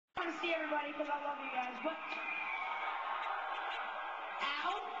see everybody because I love you guys, but...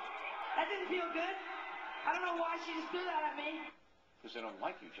 Ow! That didn't feel good. I don't know why she just threw that at me. Because they don't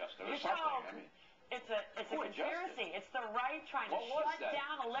like you, Justin, or You something. know, I mean, it's a conspiracy. Justin. It's the right trying to What was shut that?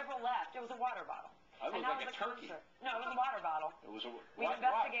 down a liberal left. It was a water bottle. It looked like a turkey. Concert. No, it was a water bottle. It was a... We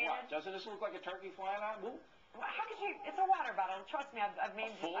investigated. What? Doesn't this look like a turkey flying out? Ooh. How could you? It's a water bottle. Trust me, I've A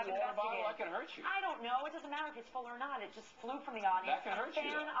full I've water bottle? investigated. That could hurt you. I don't know. It doesn't matter if it's full or not. It just flew from the audience. That can hurt The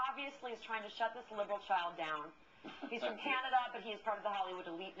you, fan though. obviously is trying to shut this liberal child down. He's from Canada, but he is part of the Hollywood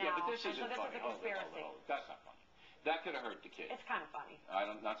elite now. Yeah, but this isn't so this funny. is a conspiracy. Hold it. That's not funny. That could have hurt the kid. It's kind of funny.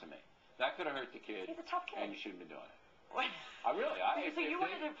 Not to me. That could have hurt the kid. He's a tough kid. And you shouldn't be doing it. What? Really? So you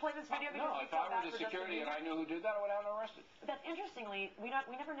wanted to play this video because no, you if I felt were bad the for security and Justin I knew who did that, I would have him arrested. That's interestingly, we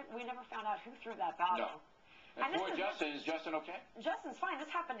never found out who threw that bottle. No. And poor Justin, is Justin okay? Justin's fine.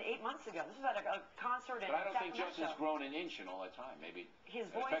 This happened 8 months ago. This was at a concert in But I don't think Sacramento. Justin's grown an inch in all that time. Maybe His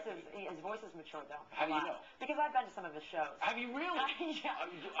voice is matured though. How do you know? Because I've been to some of his shows. Have you really? Yeah.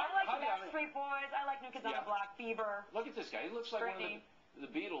 I like the Backstreet Boys. I like New Kids on the Block. Bieber. Look at this guy. He looks like Britney. one of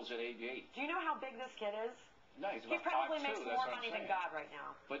the Beatles at age 8. Do you know how big this kid is? No, he's He about probably 5'2", makes that's more what money I'm than saying. God right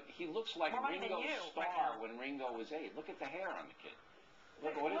now. But he looks like More money than Ringo's you star right now. when Ringo was 8. Look at the hair on the kid.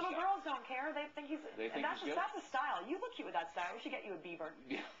 Look, what is Little that? girls don't care. They think he's. They think that's he's good? That's a style. You look cute with that style. We should get you a Bieber.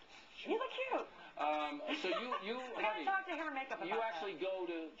 Yeah. You look cute. So you We gotta talk to hair and makeup about you that. actually go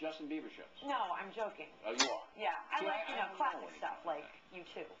to Justin Bieber shows? No, I'm joking. Oh, you are? Yeah, I See, like I don't know classic anything stuff about like that.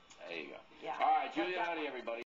 U2. There you go. Yeah. All right, Julia, everybody.